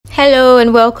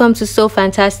and welcome to So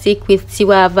Fantastic with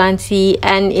Tiwa Avanti,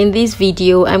 and in this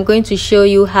video I'm going to show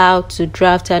you how to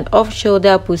draft an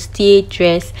off-shoulder bustier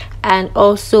dress and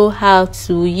also how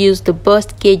to use the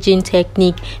bust gauging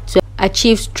technique to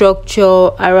achieve structure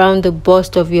around the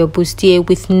bust of your bustier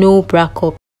with no break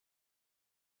up.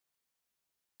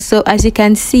 So as you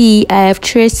can see, I have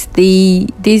traced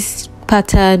this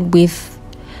pattern with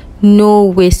no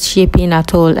waist shaping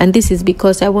at all, and this is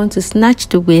because I want to snatch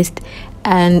the waist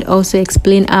and also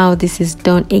explain how this is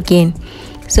done again.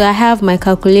 So I have my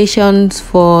calculations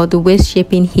for the waist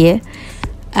shaping here,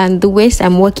 and the waist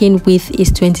I'm working with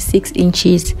is 26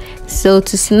 inches. So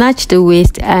to snatch the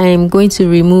waist, I'm going to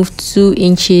remove 2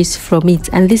 inches from it,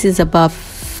 and this is about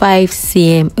 5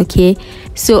 cm. Okay,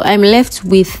 so I'm left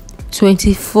with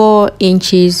 24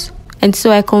 inches, and so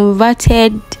I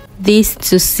converted this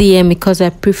to cm because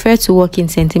I prefer to work in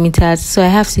centimeters. So I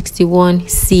have 61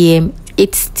 cm.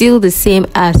 It's still the same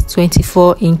as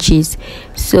 24 inches.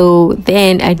 So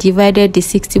then I divided the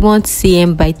 61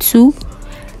 cm by 2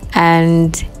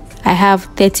 and I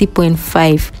have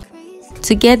 30.5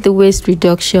 to get the waist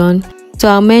reduction. So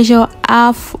I'll measure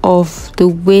half of the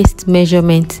waist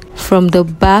measurement from the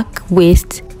back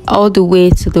waist all the way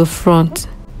to the front.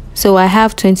 So I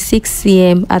have 26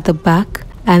 cm at the back,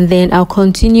 and then I'll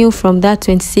continue from that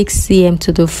 26 cm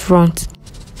to the front.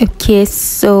 Okay,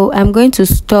 so I'm going to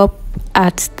stop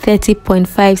at 30.5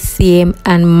 cm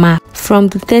and mark. From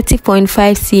the 30.5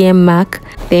 cm mark,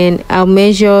 then I'll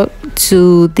measure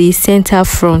to the center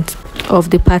front of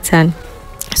the pattern.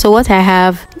 So what I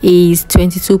have is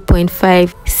 22.5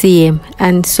 cm,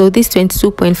 and so this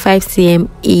 22.5 cm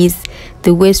is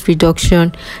the waist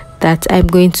reduction that I'm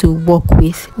going to work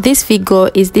with. This figure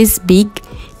is this big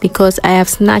because I have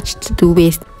snatched the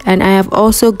waist, and I have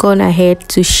also gone ahead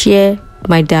to share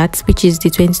my darts, which is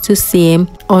the 22 cm,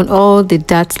 on all the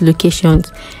dart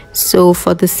locations. So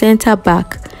for the center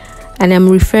back, and I'm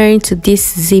referring to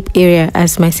this zip area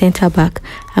as my center back,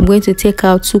 I'm going to take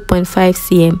out 2.5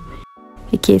 cm.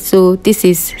 Okay, so this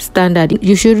is standard.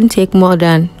 You shouldn't take out more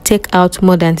than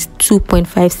 2.5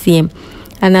 cm.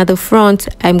 And at the front,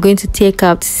 I'm going to take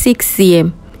out 6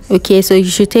 cm. Okay, so you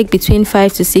should take between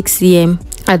 5 to 6 cm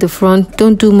at the front.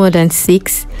 Don't do more than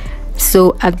 6.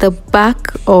 So at the back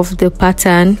of the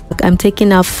pattern, I'm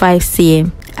taking out 5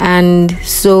 cm. And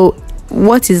so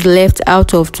what is left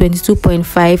out of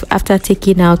 22.5 after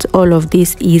taking out all of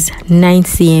this is 9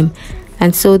 cm.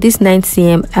 And so this 9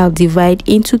 cm I'll divide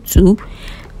into 2,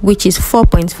 which is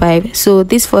 4.5. So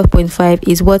this 4.5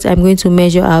 is what I'm going to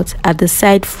measure out at the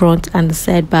side front and the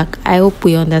side back. I hope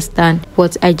we understand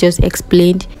what I just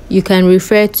explained. You can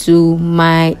refer to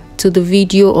the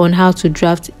video on how to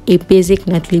draft a basic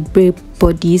neatly braid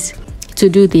bodice to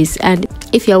do this. And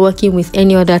if you're working with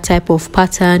any other type of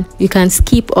pattern, you can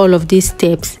skip all of these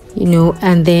steps,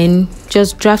 and then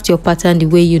just draft your pattern the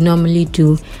way you normally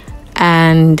do,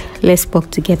 and let's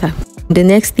work together. The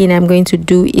next thing I'm going to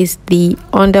do is the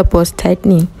under bust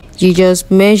tightening. You just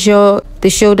measure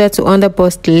the shoulder to under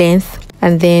bust length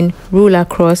and then rule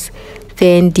across,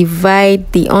 then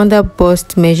divide the under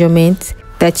bust measurement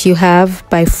that you have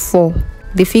by 4.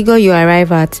 The figure you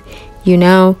arrive at, you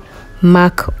now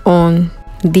mark on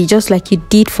just like you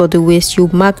did for the waist. You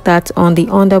mark that on the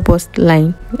under bust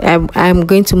line. I'm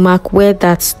going to mark where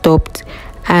that stopped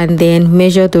and then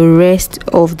measure the rest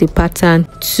of the pattern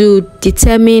to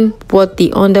determine what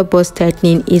the under bust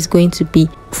tightening is going to be.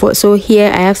 So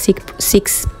here I have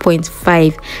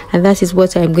 6.5, and that is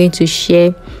what I'm going to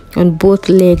share on both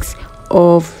legs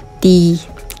of the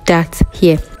dart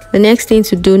here. The next thing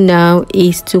to do now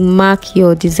is to mark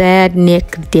your desired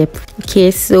neck depth. Okay,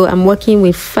 so I'm working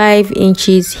with 5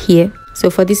 inches here. So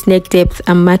for this neck depth,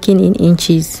 I'm marking in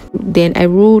inches. Then I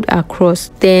ruled across.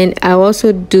 Then I'll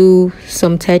also do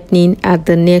some tightening at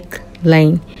the neck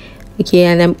line. Okay,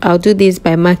 and I'll do this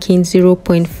by marking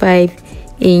 0.5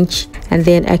 inch, and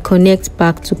then I connect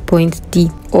back to point D,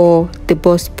 or the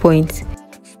bust point.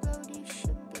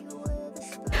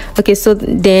 Okay, so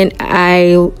then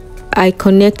I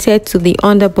connected to the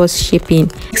under bust shaping.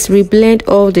 Next, reblend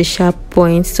all the sharp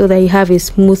points so that you have a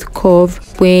smooth curve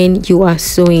when you are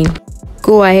sewing.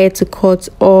 Go ahead to cut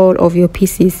all of your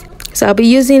pieces. So I'll be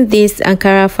using this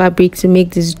Ankara fabric to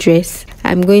make this dress.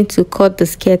 I'm going to cut the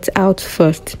skirt out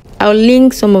first. I'll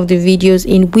link some of the videos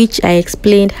in which I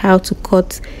explained how to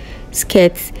cut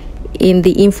skirts in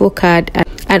the info card,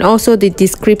 and also the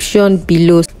description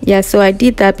below. Yeah, so I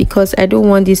did that because I don't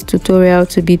want this tutorial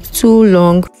to be too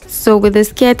long. So with the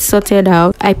skirt sorted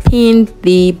out, I pinned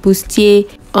the bustier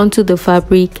onto the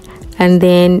fabric, and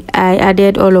then I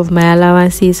added all of my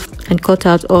allowances and cut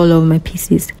out all of my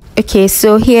pieces. Okay,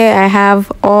 so here I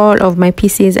have all of my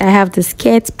pieces. I have the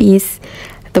skirt piece,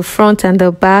 the front and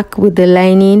the back with the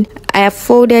lining. I have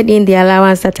folded in the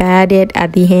allowance that I added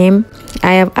at the hem.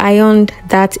 I have ironed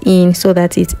that in so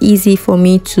that it's easy for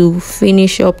me to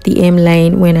finish up the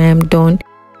hemline when I am done.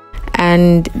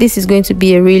 And this is going to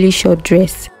be a really short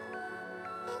dress.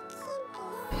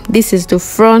 This is the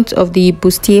front of the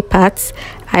bustier parts.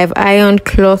 I have ironed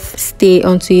cloth stay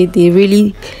onto it, the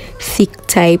really thick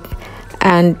type.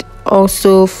 And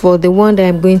also for the one that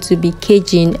I'm going to be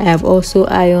caging, I have also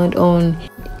ironed on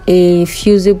a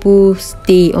fusible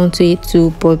stay onto it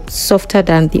too, but softer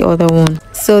than the other one.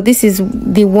 So this is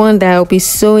the one that I'll be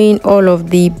sewing all of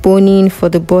the boning for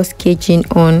the bust caging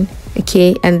on.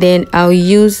 Okay, and then I'll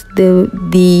use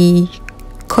the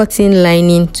cotton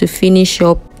lining to finish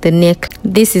up the neck.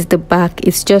 This is the back.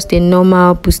 It's just a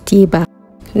normal bustier back.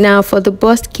 Now for the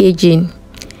bust caging,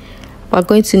 we're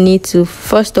going to need to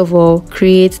first of all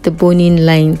create the boning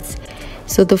lines.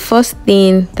 So the first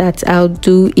thing that I'll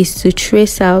do is to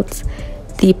trace out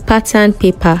the pattern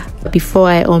paper before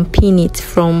I unpin it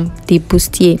from the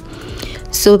bustier,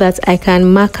 so that I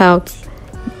can mark out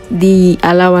the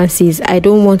allowances. I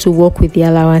don't want to work with the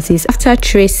allowances. After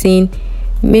tracing,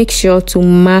 make sure to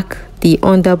mark the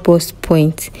under bust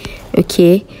point.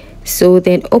 Okay, so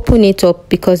then open it up,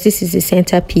 because this is the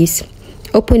center piece.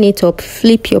 Open it up,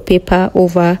 flip your paper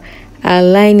over,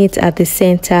 align it at the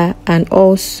center, and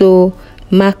also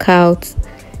mark out,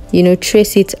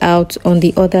 trace it out on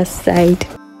the other side.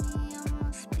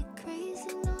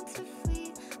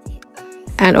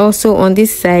 And also on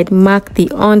this side, mark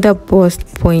the under bust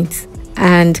point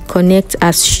and connect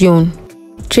as shown.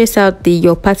 Trace out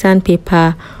your pattern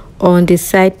paper on the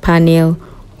side panel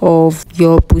of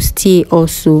your bustier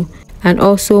also, and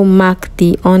also mark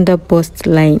the under bust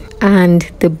line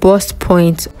and the bust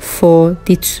point for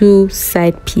the two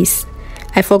side piece.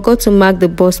 I forgot to mark the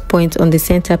bust point on the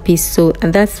center piece,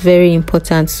 and that's very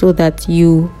important, so that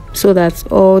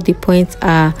all the points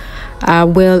are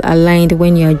well aligned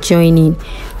when you are joining.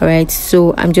 All right,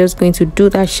 so I'm just going to do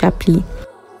that sharply.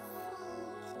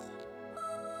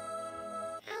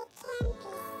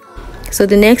 So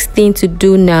the next thing to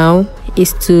do now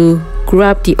is to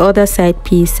grab the other side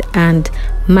piece and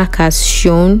mark as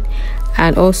shown,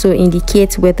 and also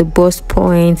indicate where the bust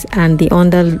points and the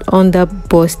under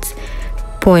bust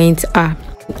points are.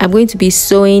 I'm going to be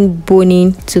sewing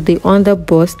boning to the under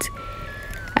bust.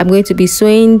 I'm going to be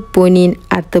sewing boning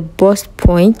at the bust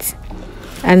point,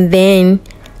 and then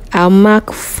I'll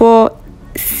mark 4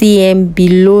 cm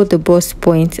below the bust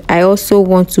point. I also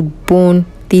want to bone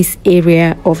this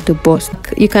area of the bust.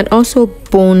 You can also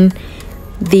bone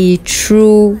the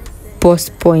true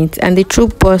bust point, and the true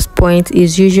bust point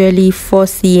is usually 4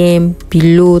 cm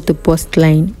below the bust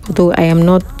line, although I am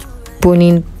not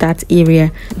boning that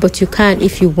area, but you can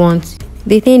if you want.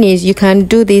 The thing is, you can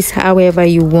do this however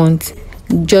you want.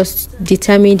 Just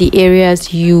determine the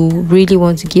areas you really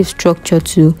want to give structure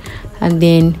to, and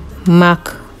then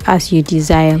mark as you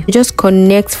desire. Just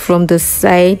connect from the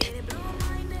side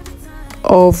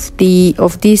of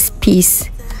this piece,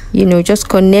 just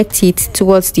connect it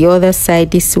towards the other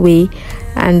side this way,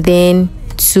 and then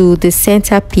to the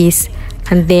center piece,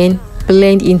 and then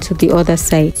blend into the other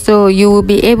side. So you will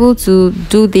be able to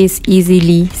do this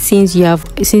easily since you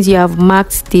have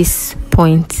marked this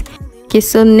point. Okay,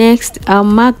 so next I'll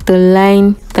mark the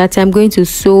line that I'm going to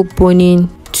sew boning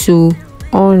to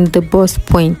on the bust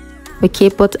point. Okay,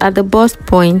 but at the bust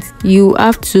point you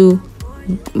have to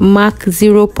mark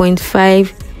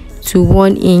 0.5 to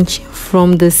 1 inch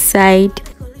from the side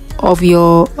of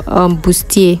your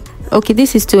bustier. Okay,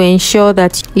 this is to ensure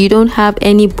that you don't have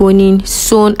any boning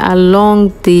sewn along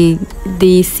the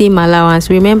seam allowance.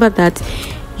 Remember that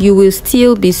you will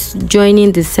still be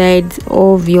joining the sides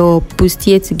of your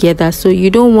bustier together, so you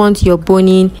don't want your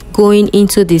boning going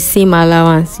into the seam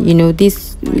allowance,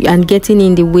 this, and getting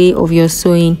in the way of your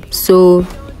sewing. So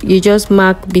you just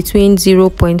mark between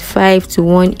 0.5 to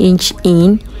 1 inch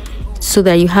in, so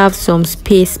that you have some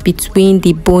space between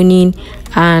the boning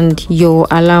and your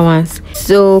allowance.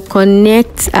 So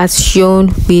connect as shown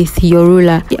with your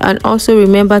ruler, and also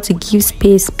remember to give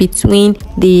space between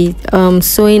the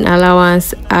sewing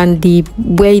allowance and the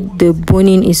where the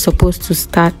boning is supposed to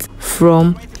start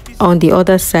from on the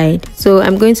other side. So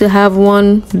I'm going to have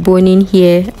one boning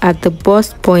here at the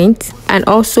bust point, and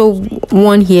also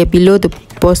one here below the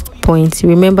bust point.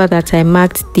 Remember that I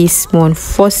marked this one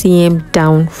 4 cm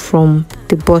down from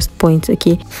the bust point.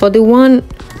 Okay, for the one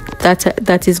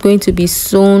that is going to be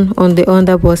sewn on the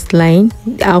under bust line,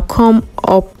 I'll come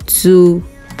up to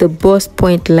the bust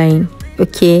point line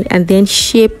okay, and then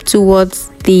shape towards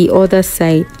the other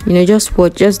side. You know, just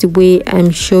the way I'm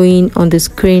showing on the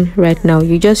screen right now.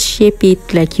 You just shape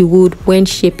it like you would when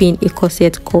shaping a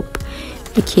corset cup.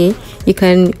 Okay, you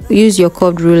can use your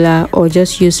curved ruler or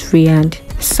just use freehand.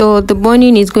 So the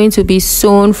boning is going to be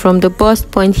sewn from the bust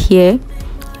point here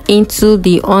into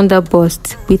the under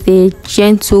bust with a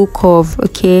gentle curve.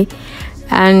 Okay,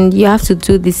 and you have to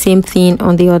do the same thing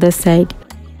on the other side.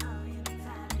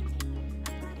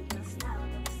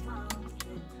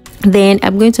 Then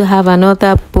I'm going to have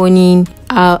another boning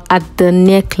at the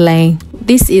neckline.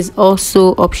 This is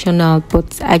also optional,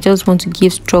 but I just want to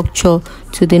give structure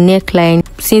to the neckline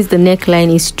since the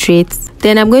neckline is straight.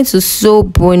 Then I'm going to sew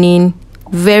boning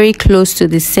very close to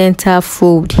the center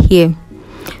fold here.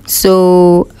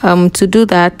 So to do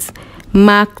that,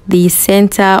 mark the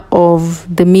center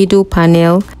of the middle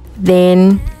panel.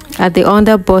 Then at the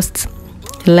under bust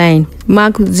line,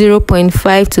 mark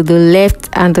 0.5 to the left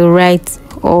and the right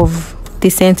of the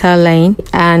center line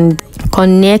and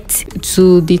connect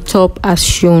to the top as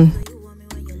shown.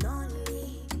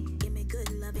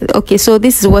 Okay, so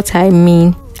this is what I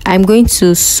mean. I'm going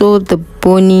to sew the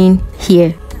boning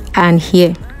here and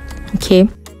here. Okay,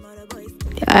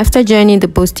 after joining the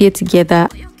bustier together,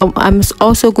 I'm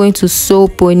also going to sew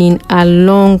boning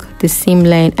along the seam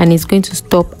line, and it's going to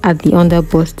stop at the under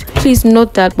bust. Please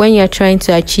note that when you're trying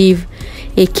to achieve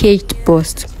a caged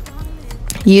bust,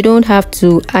 you don't have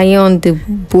to iron the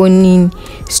boning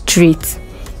straight.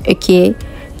 Okay,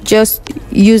 just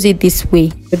use it this way.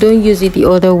 Don't use it the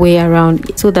other way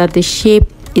around so that the shape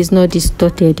is not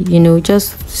distorted. You know,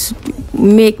 just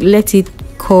let it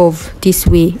curve this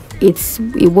way.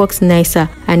 It works nicer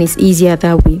and it's easier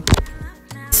that way.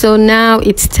 So now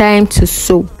it's time to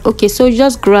sew. Okay, so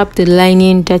just grab the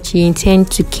lining that you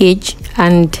intend to cage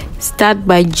and start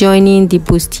by joining the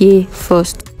bustier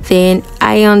first. Then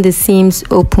iron the seams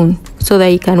open so that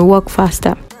you can work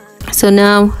faster. So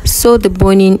now sew the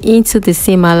boning into the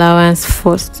seam allowance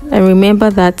first, and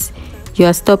remember that you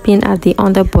are stopping at the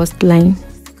under bust line.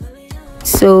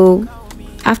 So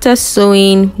after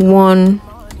sewing on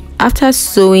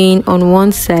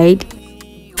one side,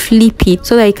 flip it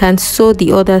so that you can sew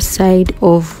the other side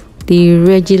of the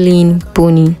regular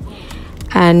boning,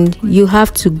 and you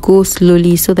have to go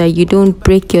slowly so that you don't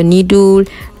break your needle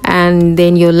and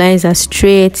then your lines are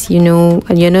straight, you know,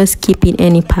 and you're not skipping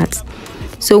any parts.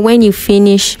 So when you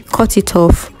finish, cut it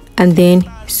off and then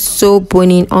sew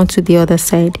boning onto the other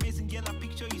side.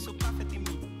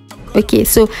 Okay,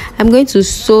 so I'm going to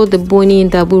sew the boning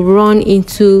that will run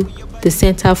into the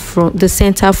center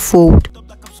fold.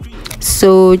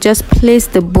 So just place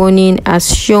the boning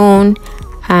as shown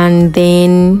and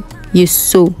then you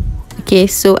sew. Okay,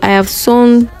 so I have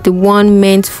sewn the one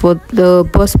meant for the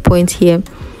bust point here.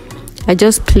 I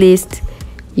just placed,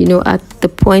 you know, at the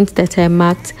point that I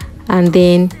marked, and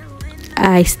then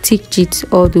I stitched it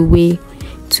all the way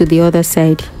to the other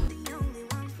side.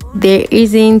 There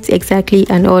isn't exactly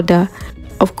an order.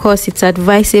 Of course, it's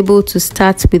advisable to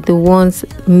start with the ones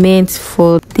meant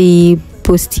for the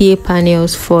bustier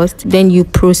panels first, then you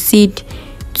proceed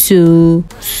to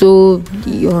sew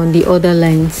on the other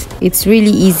lines. It's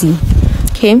really easy.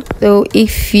 Okay, so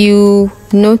if you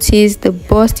notice, the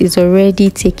bust is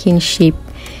already taking shape.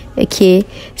 Okay,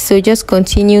 so just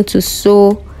continue to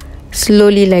sew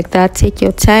slowly like that. Take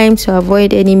your time to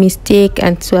avoid any mistake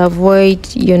and to avoid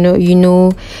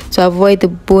to avoid the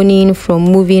boning from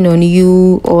moving on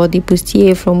you or the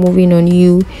bustier from moving on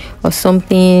you or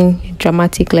something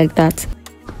dramatic like that.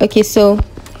 Okay, so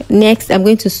next I'm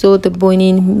going to sew the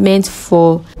boning meant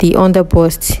for the under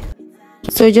bust.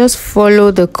 So just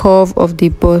follow the curve of the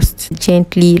bust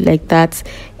gently like that,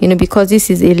 you know, because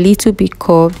this is a little bit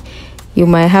curved. You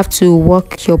might have to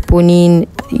work your boning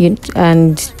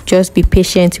and just be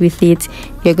patient with it.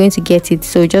 You're going to get it.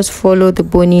 So just follow the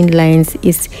boning lines.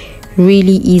 It's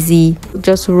really easy.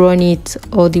 Just run it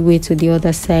all the way to the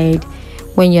other side.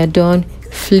 When you're done,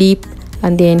 flip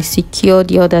and then secure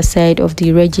the other side of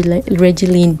the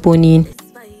regular boning.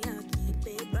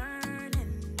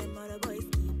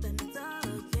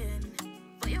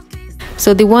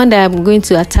 So the one that I'm going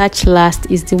to attach last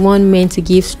is the one meant to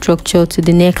give structure to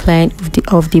the neckline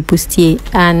of the bustier.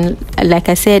 And like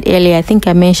I said earlier, I think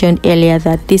I mentioned earlier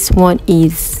that this one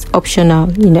is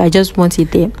optional. You know, I just want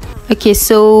it there. Okay,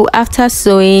 so after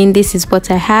sewing, this is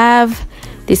what I have.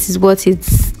 This is what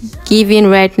it's giving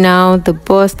right now. The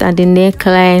bust and the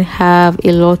neckline have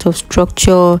a lot of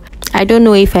structure. I don't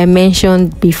know if I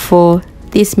mentioned before,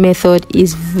 this method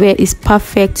is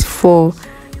perfect for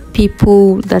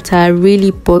people that are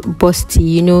really busty.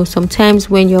 You know, sometimes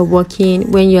when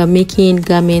you're making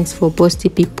garments for busty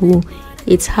people,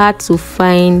 it's hard to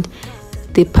find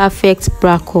the perfect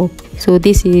bra cup. So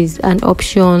this is an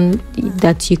option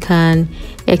that you can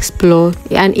explore,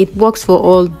 and it works for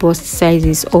all bust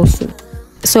sizes also.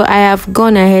 So I have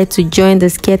gone ahead to join the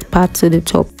skirt part to the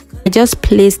top. I just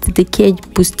placed the cage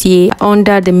bustier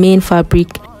under the main fabric.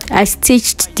 I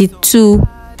stitched the two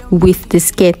with the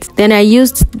skirt. Then I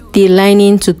used the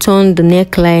lining to turn the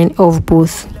neckline of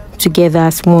both together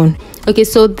as one. Okay,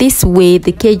 so this way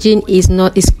the caging is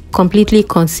completely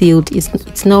concealed.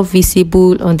 It's not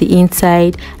visible on the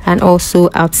inside and also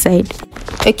outside.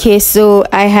 Okay, so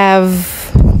I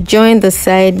have joined the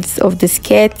sides of the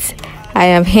skirt. I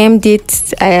have hemmed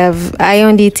it, I have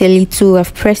ironed it a little,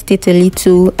 I've pressed it a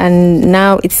little, and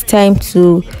now it's time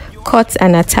to cut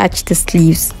and attach the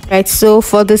sleeves. Right, so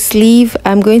for the sleeve,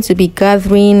 I'm going to be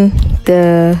gathering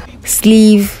the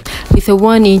sleeve with a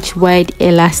 1-inch wide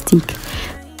elastic.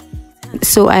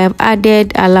 So I have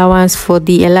added allowance for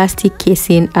the elastic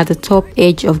casing at the top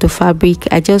edge of the fabric.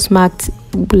 I just marked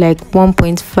like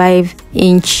 1.5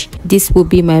 inch. This will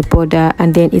be my border,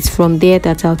 and then it's from there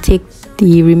that I'll take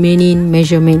the remaining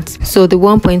measurements. So the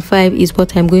 1.5 is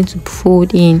what I'm going to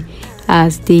fold in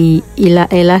as the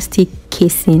elastic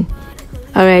casing.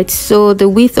 All right, so the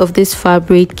width of this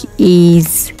fabric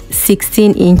is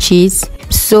 16 inches.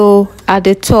 So at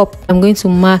the top, I'm going to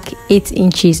mark 8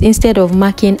 inches instead of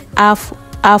marking half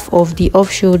of the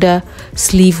off shoulder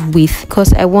sleeve width,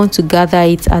 because I want to gather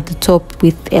it at the top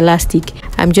with elastic.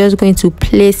 I'm just going to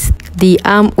place the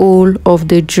armhole of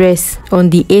the dress on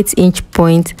the 8-inch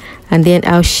point, and then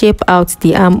I'll shape out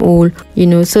the armhole,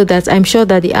 so that I'm sure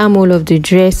that the armhole of the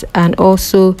dress and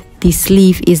also the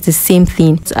sleeve is the same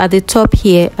thing. So at the top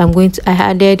here, I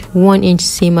added 1-inch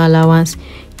seam allowance,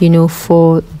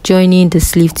 for joining the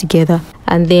sleeve together,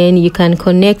 and then you can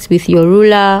connect with your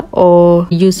ruler or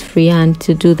use freehand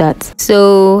to do that.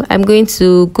 So I'm going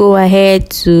to go ahead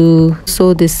to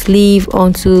sew the sleeve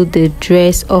onto the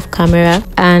dress off camera,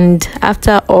 and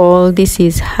after all, this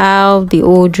is how the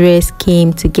whole dress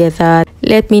came together.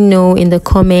 Let me know in the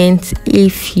comments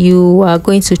if you are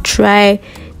going to try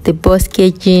the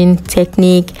bustcaging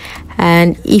technique,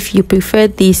 and if you prefer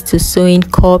this to sewing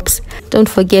cups. Don't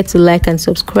forget to like and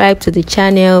subscribe to the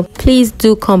channel. Please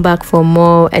do come back for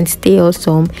more, and stay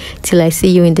awesome till I see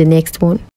you in the next one.